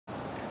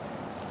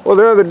Well,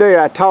 the other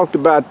day I talked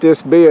about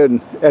this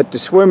being at the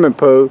swimming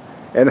pool,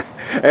 and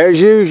as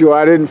usual,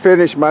 I didn't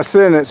finish my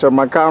sentence or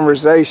my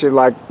conversation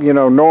like, you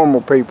know,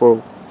 normal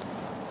people,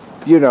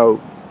 you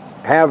know,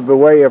 have the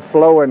way of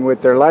flowing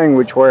with their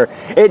language where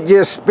it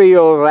just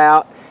spills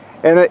out.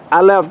 And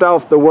I left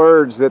off the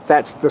words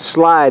that's the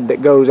slide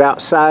that goes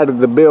outside of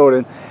the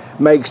building,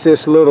 makes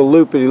this little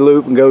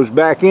loopity-loop and goes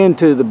back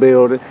into the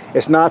building.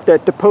 It's not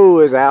that the pool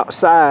is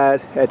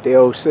outside at the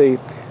OC.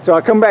 So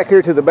I come back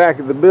here to the back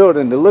of the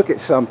building to look at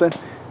something,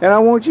 and I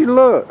want you to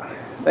look.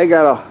 They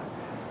got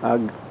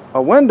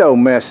a window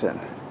missing.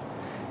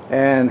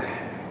 And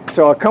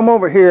so I come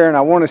over here and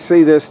I want to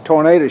see this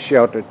tornado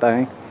shelter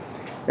thing.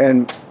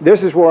 And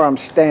this is where I'm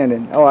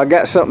standing. Oh, I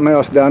got something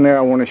else down there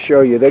I want to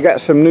show you. They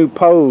got some new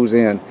poles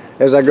in.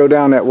 As I go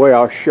down that way,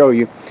 I'll show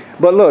you.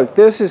 But look,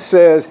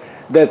 says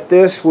that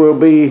this will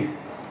be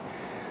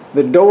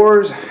the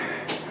doors.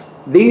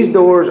 These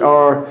doors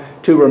are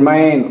to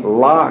remain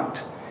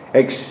locked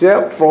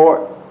except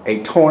for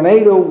a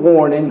tornado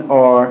warning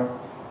or,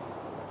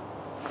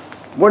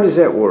 what is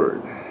that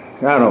word?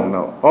 I don't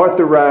know.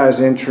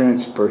 Authorized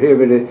entrance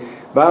prohibited.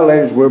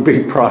 Violators will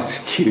be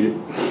prosecuted.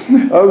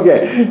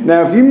 Okay,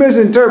 now if you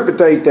misinterpret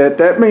that,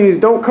 that means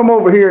don't come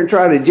over here and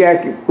try to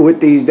jack it with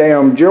these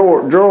damn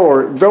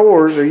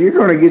doors or you're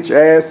going to get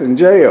your ass in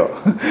jail.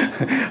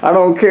 I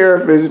don't care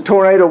if it's a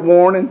tornado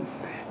warning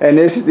and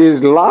this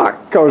is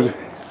locked, because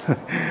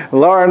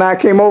Laura and I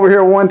came over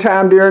here one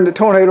time during the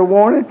tornado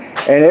warning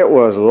and it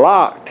was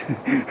locked.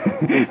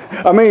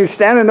 I mean,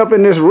 standing up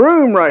in this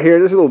room right here,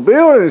 this little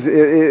building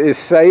is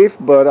safe,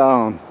 but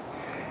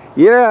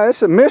yeah,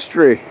 it's a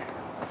mystery.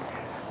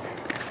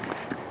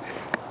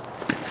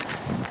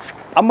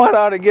 I might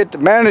ought to get the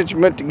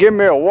management to give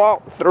me a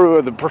walkthrough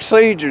of the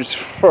procedures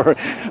for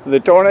the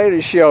tornado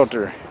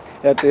shelter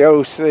at the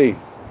OC.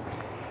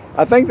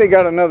 I think they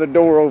got another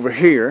door over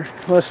here.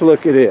 Let's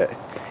look at it.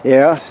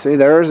 Yeah, see,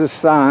 there's a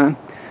sign.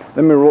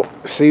 Let me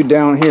see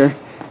down here.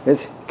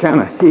 It's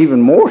kind of even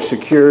more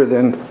secure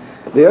than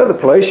the other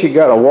place. You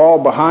got a wall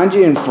behind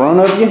you, in front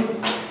of you,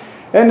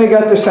 and they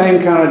got the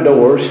same kind of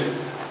doors.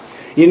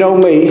 You know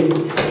me,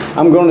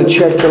 I'm going to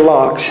check the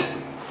locks.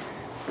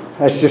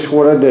 That's just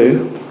what I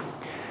do.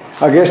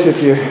 I guess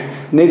if you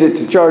needed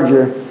to charge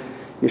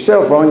your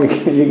cell phone,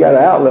 you got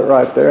an outlet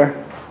right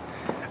there.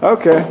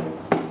 Okay,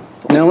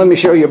 now let me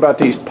show you about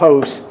these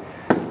posts.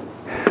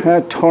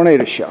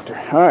 Tornado shelter.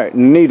 All right,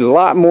 need a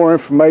lot more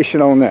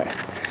information on that.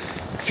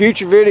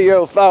 Future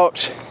video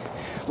thoughts,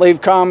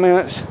 leave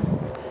comments,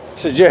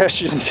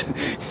 suggestions.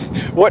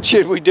 What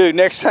should we do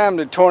next time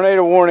the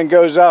tornado warning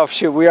goes off?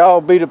 Should we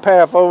all beat a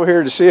path over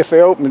here to see if they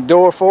open the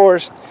door for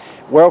us,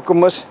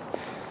 welcome us,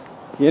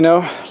 you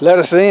know, let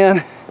us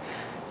in?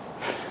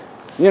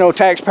 You know,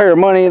 taxpayer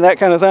money and that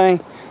kind of thing?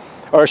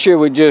 Or should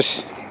we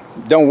just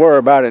don't worry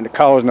about it and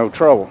cause no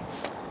trouble?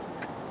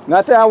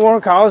 Not that I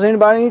want to cause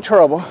anybody any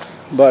trouble,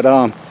 but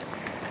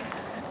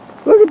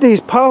look at these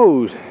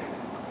poles.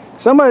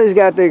 Somebody's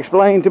got to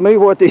explain to me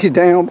what these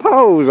damn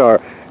poles are.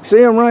 See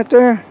them right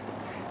there?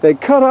 They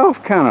cut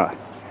off kind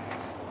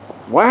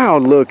of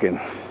wild looking.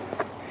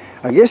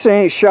 I guess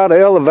they ain't shot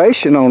an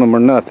elevation on them or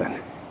nothing.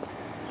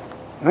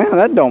 Man,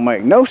 that don't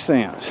make no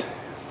sense.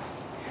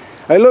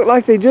 They look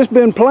like they just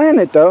been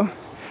planted though.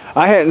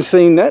 I hadn't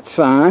seen that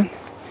sign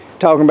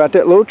talking about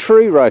that little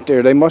tree right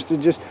there. They must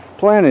have just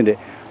planted it.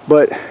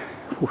 But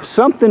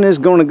something is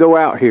going to go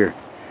out here.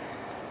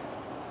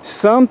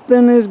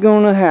 Something is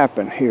going to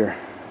happen here.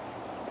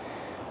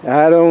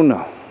 I don't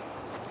know.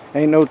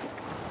 Ain't no...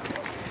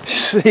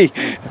 See,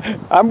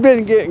 I've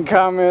been getting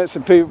comments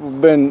and people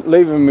have been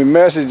leaving me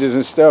messages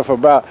and stuff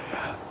about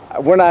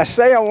when I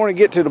say I want to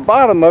get to the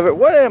bottom of it,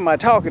 what am I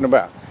talking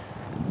about?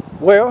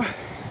 Well,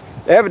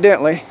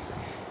 evidently,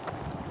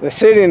 the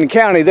city and the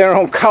county, they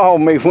don't call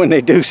me when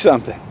they do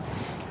something.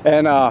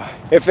 And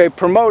if they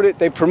promote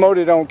it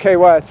on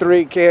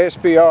KY3,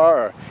 KSPR,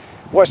 or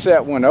what's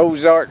that one,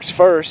 Ozarks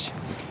First.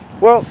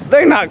 Well,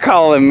 they're not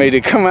calling me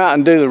to come out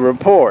and do the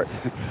report.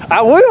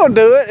 I will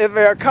do it if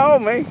they'll call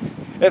me.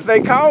 If they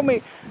call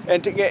me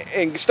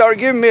and start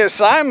giving me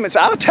assignments,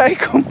 I'll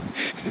take them.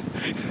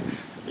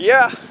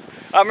 Yeah,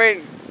 I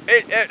mean,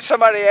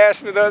 somebody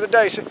asked me the other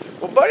day, said,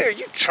 well, buddy, are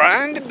you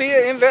trying to be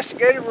an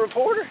investigative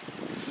reporter?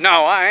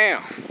 No, I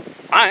am.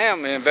 I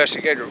am an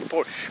investigative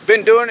reporter.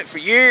 Been doing it for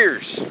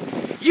years.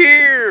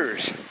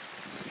 Years.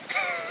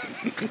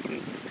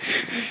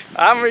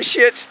 I'm a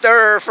shit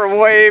stirrer from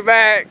way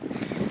back.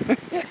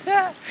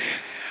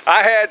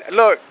 I had,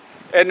 look,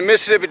 in the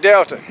Mississippi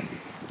Delta,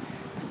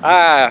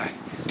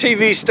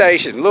 TV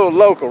station, little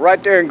local,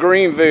 right there in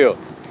Greenville.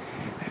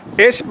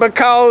 It's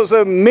because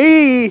of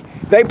me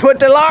they put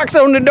the locks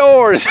on the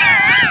doors.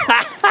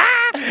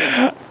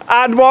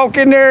 I'd walk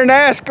in there and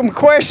ask them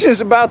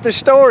questions about the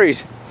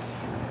stories.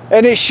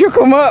 And it shook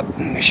them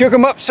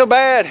up so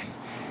bad.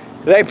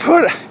 They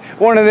put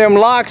one of them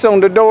locks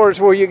on the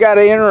doors where you got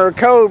to enter a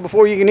code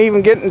before you can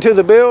even get into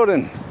the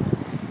building.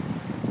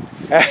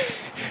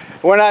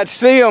 When I'd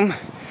see them,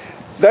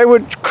 They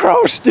would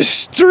cross the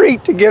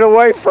street to get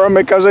away from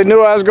me because they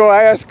knew I was going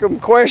to ask them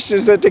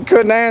questions that they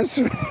couldn't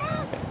answer.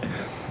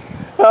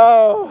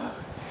 Oh,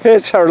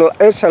 it's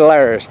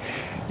hilarious.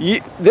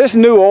 This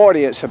new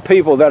audience of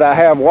people that I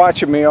have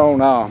watching me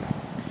on,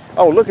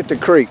 oh, look at the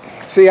creek.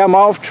 See, I'm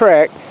off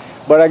track,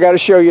 but I got to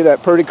show you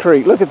that pretty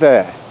creek. Look at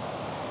that.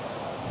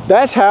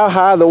 That's how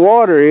high the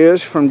water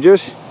is from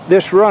just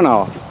this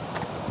runoff.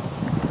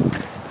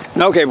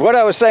 Okay, what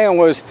I was saying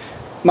was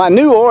my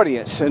new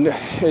audience, and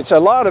it's a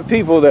lot of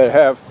people that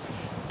have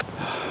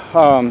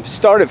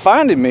started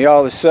finding me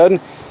all of a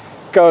sudden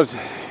because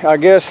I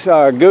guess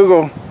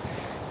Google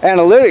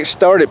Analytics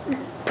started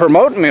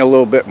promoting me a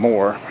little bit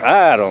more.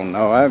 I don't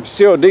know. I'm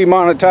still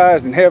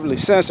demonetized and heavily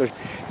censored,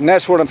 and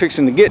that's what I'm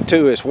fixing to get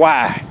to is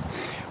why.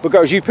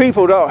 Because you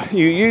people don't,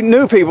 you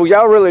new people,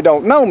 y'all really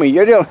don't know me.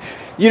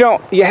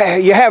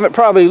 You haven't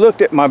probably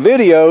looked at my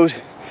videos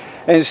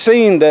and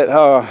seen that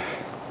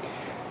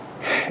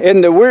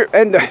in the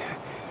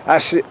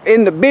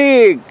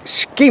big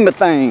scheme of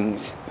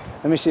things.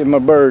 Let me see if my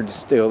bird's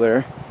still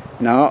there.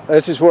 No,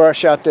 this is where I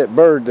shot that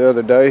bird the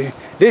other day.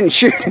 Didn't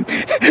shoot him.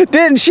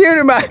 Didn't shoot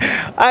him.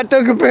 I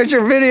took a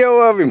picture video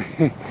of him.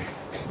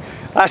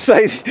 I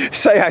say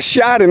I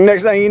shot him.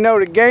 Next thing you know,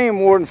 the game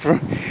warden from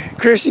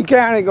Christian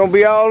County gonna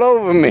be all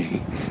over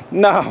me.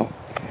 No,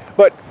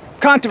 but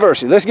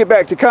controversy. Let's get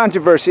back to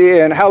controversy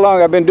and how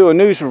long I've been doing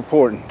news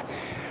reporting.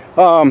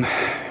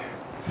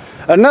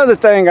 Another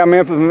thing I'm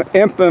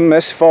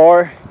infamous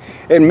for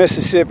in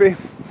Mississippi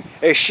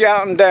is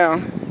shouting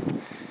down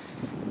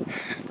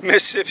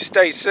Mississippi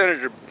State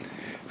Senator.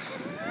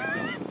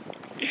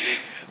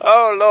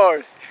 Oh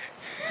Lord.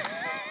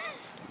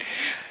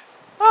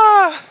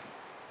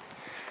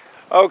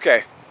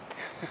 Okay.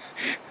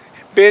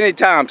 Benny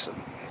Thompson.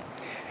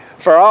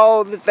 For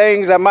all the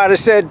things I might have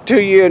said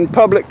to you in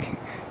public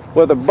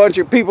with a bunch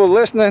of people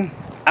listening,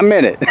 I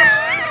meant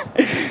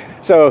it.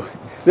 So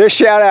this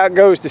shout out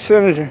goes to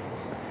Senator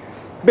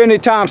Benny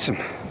Thompson,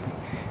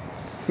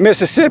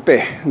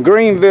 Mississippi,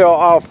 Greenville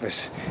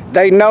office.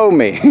 They know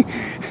me.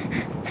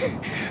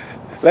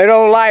 They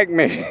don't like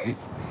me.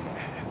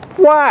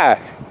 Why?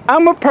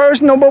 I'm a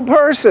personable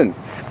person.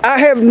 I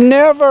have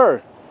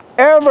never,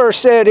 ever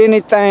said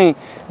anything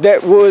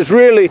that was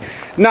really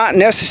not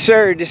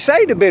necessary to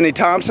say to Benny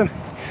Thompson,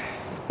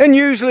 and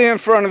usually in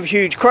front of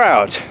huge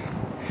crowds.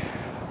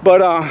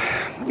 But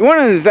one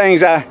of the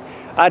things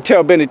I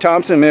tell Benny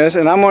Thompson is,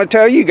 and I'm going to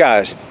tell you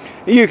guys,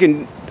 you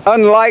can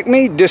unlike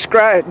me,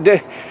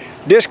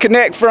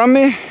 disconnect from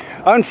me,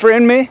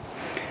 unfriend me,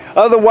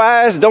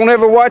 otherwise don't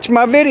ever watch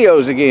my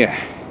videos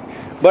again.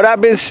 But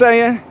I've been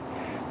saying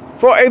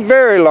for a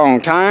very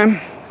long time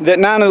that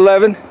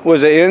 9/11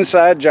 was an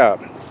inside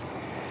job.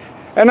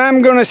 And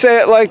I'm going to say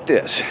it like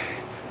this.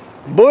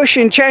 Bush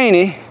and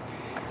Cheney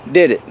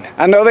did it.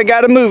 I know they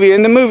got a movie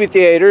in the movie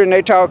theater and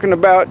they're talking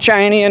about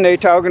Cheney and they're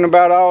talking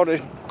about all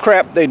the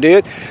crap they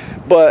did.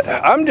 But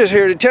I'm just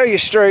here to tell you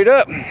straight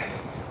up,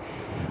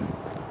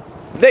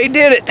 they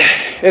did it.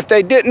 If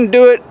they didn't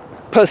do it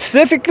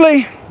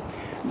pacifically,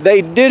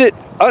 they did it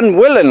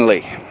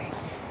unwillingly.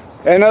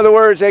 In other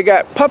words, they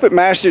got puppet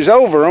masters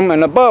over them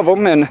and above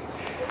them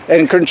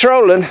and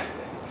controlling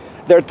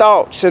their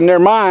thoughts and their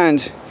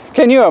minds.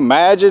 Can you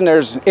imagine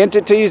there's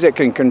entities that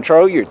can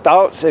control your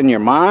thoughts and your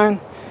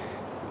mind?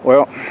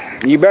 Well,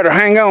 you better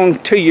hang on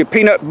to your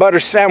peanut butter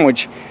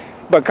sandwich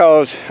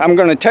because I'm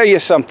going to tell you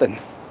something.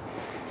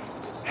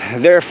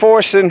 They're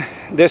forcing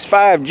this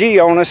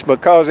 5G on us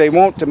because they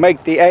want to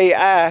make the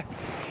AI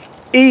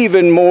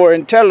even more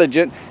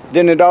intelligent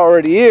than it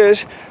already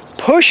is,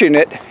 pushing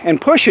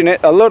it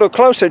a little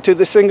closer to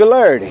the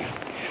singularity.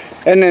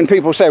 And then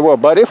people say, well,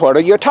 buddy, what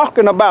are you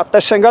talking about,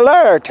 the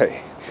singularity?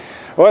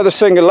 Well, the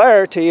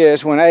singularity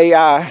is when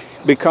AI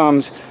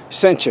becomes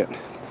sentient,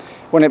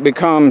 when it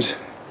becomes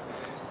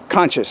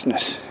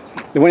consciousness,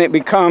 when it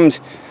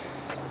becomes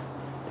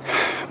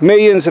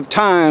millions of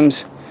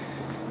times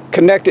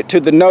connected to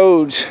the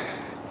nodes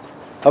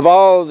of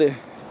all the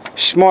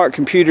smart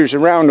computers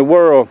around the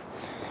world,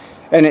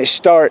 and it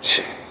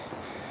starts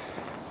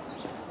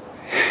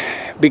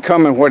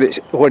becoming what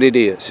it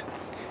is.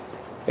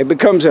 It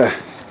becomes a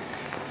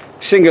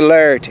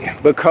singularity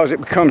because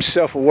it becomes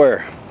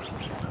self-aware.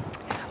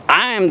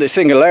 I am the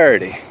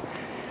singularity.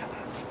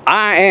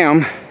 I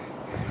am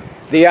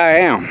the I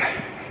am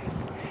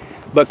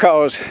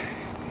because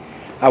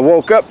I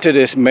woke up to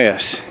this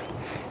mess.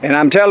 And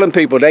I'm telling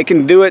people they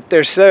can do it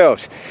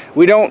themselves.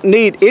 We don't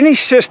need any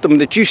system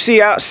that you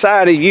see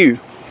outside of you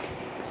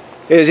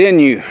is in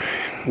you.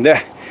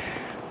 The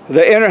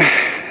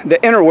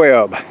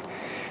interweb.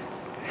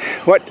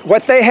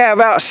 What they have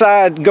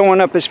outside going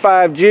up as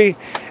 5G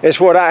is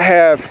what I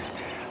have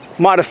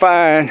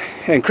modifying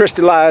and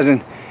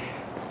crystallizing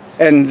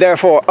and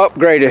therefore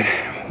upgraded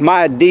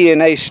my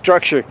DNA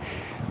structure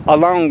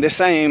along the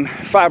same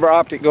fiber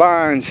optic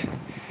lines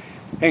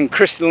in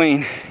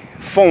crystalline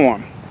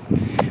form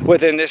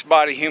within this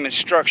body human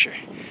structure.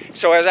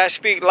 So as I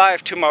speak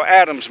life to my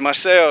atoms, my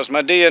cells,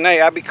 my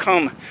DNA, I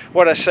become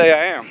what I say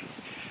I am.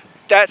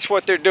 That's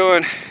what they're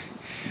doing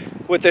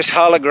with this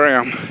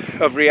hologram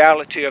of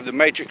reality of the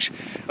matrix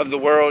of the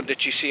world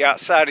that you see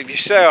outside of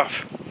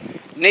yourself.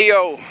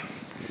 Neo,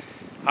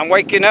 I'm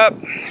waking up.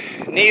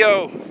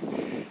 Neo,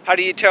 how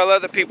do you tell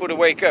other people to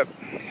wake up?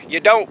 You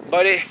don't,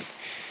 buddy.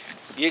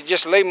 You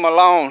just leave them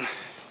alone.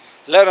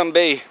 Let them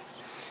be.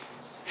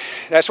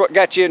 That's what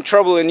got you in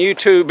trouble in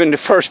YouTube in the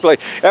first place.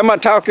 Am I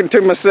talking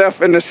to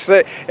myself in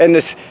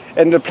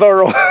the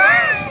plural?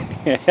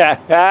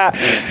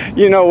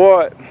 You know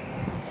what?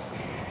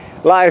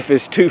 Life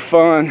is too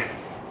fun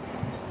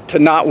to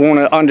not want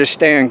to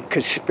understand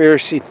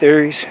conspiracy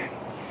theories.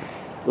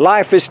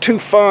 Life is too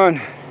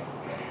fun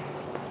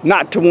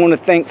not to want to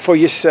think for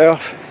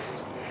yourself.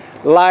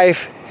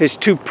 Life is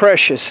too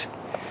precious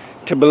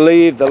to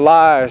believe the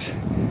lies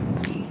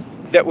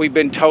that we've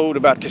been told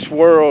about this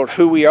world,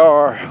 who we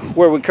are,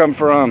 where we come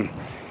from,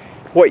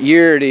 what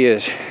year it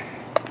is.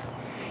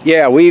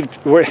 Yeah,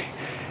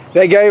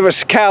 they gave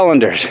us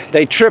calendars.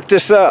 They tripped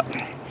us up.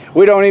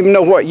 We don't even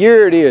know what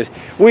year it is.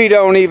 We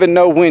don't even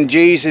know when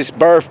Jesus'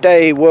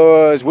 birthday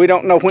was. We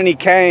don't know when he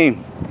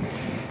came.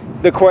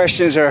 The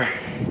questions are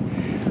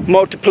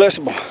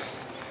multipliciple.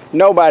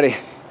 Nobody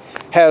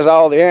has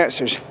all the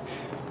answers.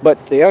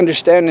 But the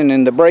understanding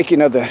and the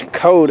breaking of the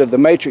code of the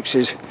matrix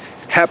is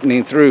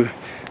happening through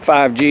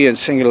 5G and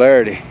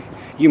Singularity.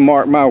 You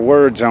mark my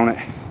words on it.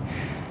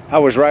 I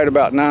was right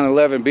about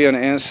 9/11 being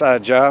an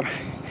inside job.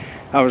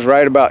 I was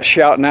right about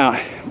shouting out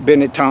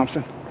Bennett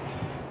Thompson.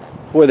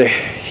 Whether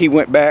he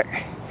went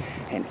back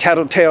and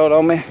tattletaled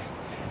on me,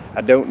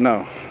 I don't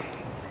know.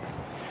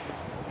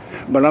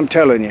 But I'm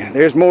telling you,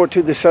 there's more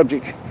to the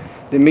subject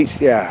than meets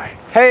the eye.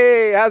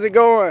 Hey, how's it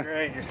going?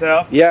 Great,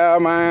 yourself? Yeah,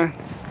 man.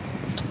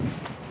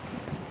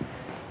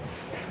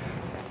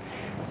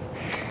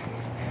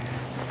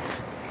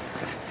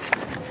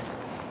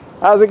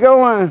 How's it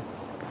going?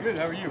 Good,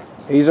 how are you?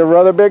 He's a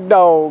rather big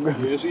dog.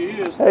 Yes, he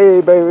is. Hey,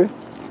 baby.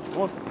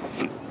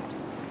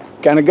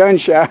 Kind of gun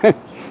shy.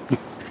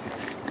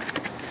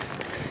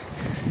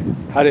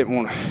 I didn't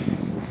want to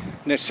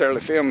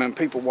necessarily film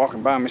people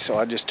walking by me, so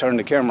I just turned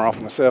the camera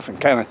off myself and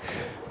kind of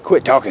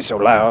quit talking so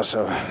loud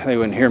so they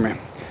wouldn't hear me.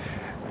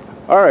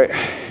 All right.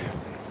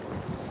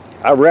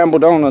 I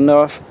rambled on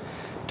enough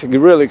to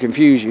really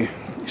confuse you.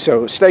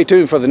 So stay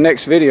tuned for the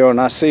next video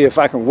and I'll see if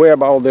I can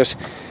web all this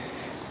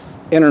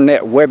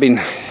internet webbing,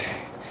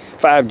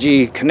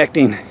 5G,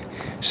 connecting,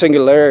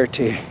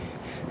 Singularity,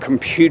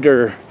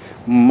 computer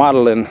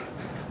modeling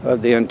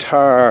of the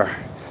entire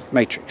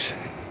matrix.